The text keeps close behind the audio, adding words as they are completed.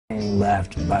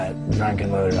left, but drunk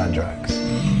and loaded on drugs.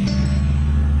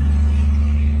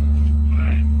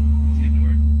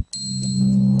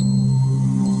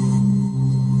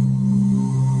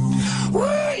 Woo,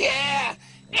 yeah!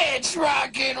 It's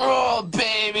rock and roll,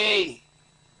 baby!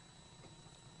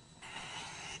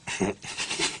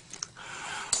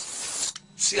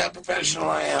 See how professional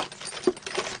I am?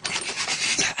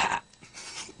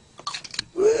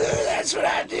 Woo, that's what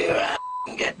I do.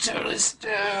 I get totally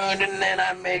stoned and then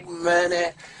I make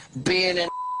money being in.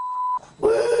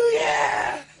 Woo,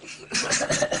 yeah!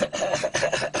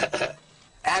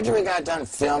 After we got done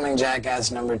filming Jackass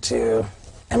 #2,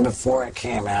 and before it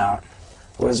came out,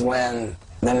 was when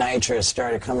the nitrous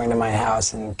started coming to my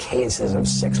house in cases of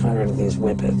 600 of these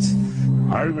whippets.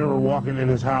 I remember walking in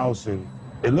his house, and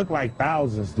it looked like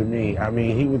thousands to me. I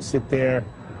mean, he would sit there,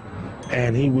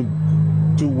 and he would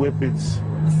do whippets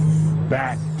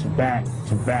back to back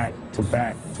to back to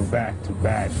back to back to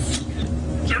back.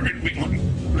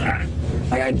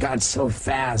 Like, I got so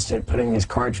fast at putting these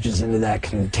cartridges into that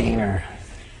container,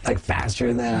 like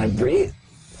faster than I breathed.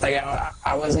 Like,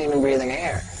 I wasn't even breathing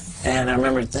air. And I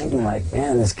remember thinking, like,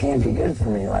 man, this can't be good for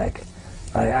me.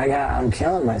 I'm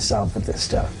killing myself with this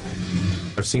stuff.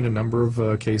 I've seen a number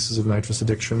of cases of nitrous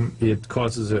addiction. It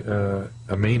causes a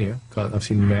mania. I've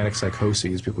seen manic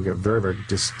psychoses. People get very, very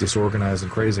disorganized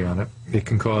and crazy on it. It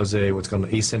can cause what's called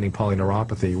an ascending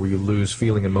polyneuropathy, where you lose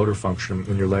feeling and motor function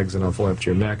in your legs and fall up to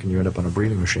your neck, and you end up on a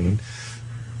breathing machine.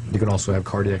 You can also have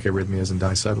cardiac arrhythmias and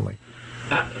die suddenly.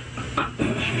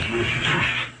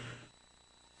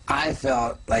 I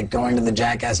felt like going to the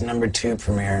Jackass #2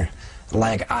 premiere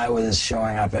like I was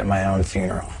showing up at my own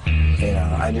funeral. You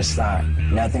know, I just thought,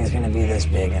 nothing's going to be this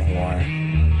big anymore.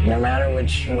 No matter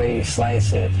which way you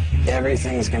slice it,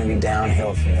 everything's going to be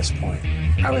downhill from this point.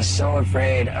 I was so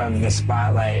afraid of the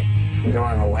spotlight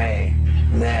going away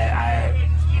that I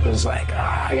was like,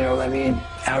 let me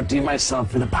outdo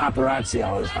myself for the paparazzi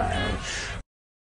all the time.